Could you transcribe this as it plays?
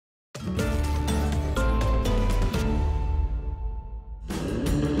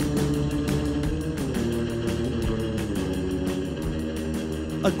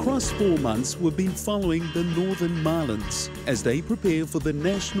Across 4 months, we've been following the Northern Marlins as they prepare for the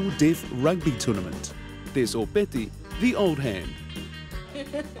National Deaf Rugby Tournament. There's Opeti, the old hand.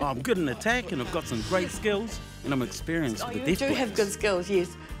 I'm good in attack and I've got some great skills and I'm experienced with the deaf You do have blokes. good skills,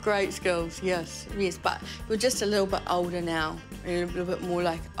 yes. Great skills, yes. But you're just a little bit older now. A little bit more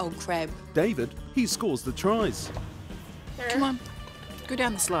like old crab. David, he scores the tries. Come on, go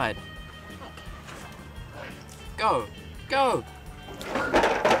down the slide. Go, go.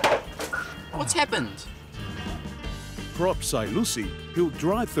 What's happened? Prop Sailusi, he'll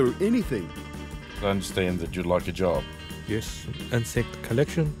drive through anything. I understand that you'd like a job. Yes, insect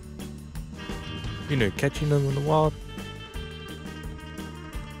collection. You know, catching them in the wild.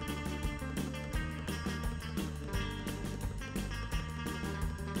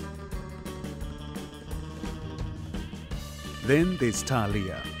 Then there's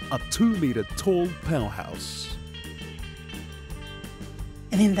Talia, a 2-metre tall powerhouse.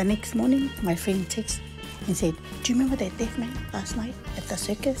 And then the next morning, my friend texted and said, "Do you remember that deaf man last night at the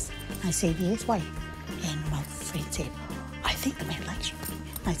circus?" I said, "Yes, why?" And my friend said, "I think the man likes you."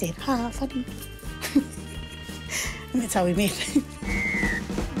 I said, "Ha, funny." And that's how we met.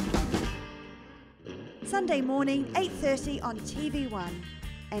 Sunday morning, 8:30 on TV1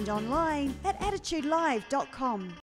 and online at attitudelive.com.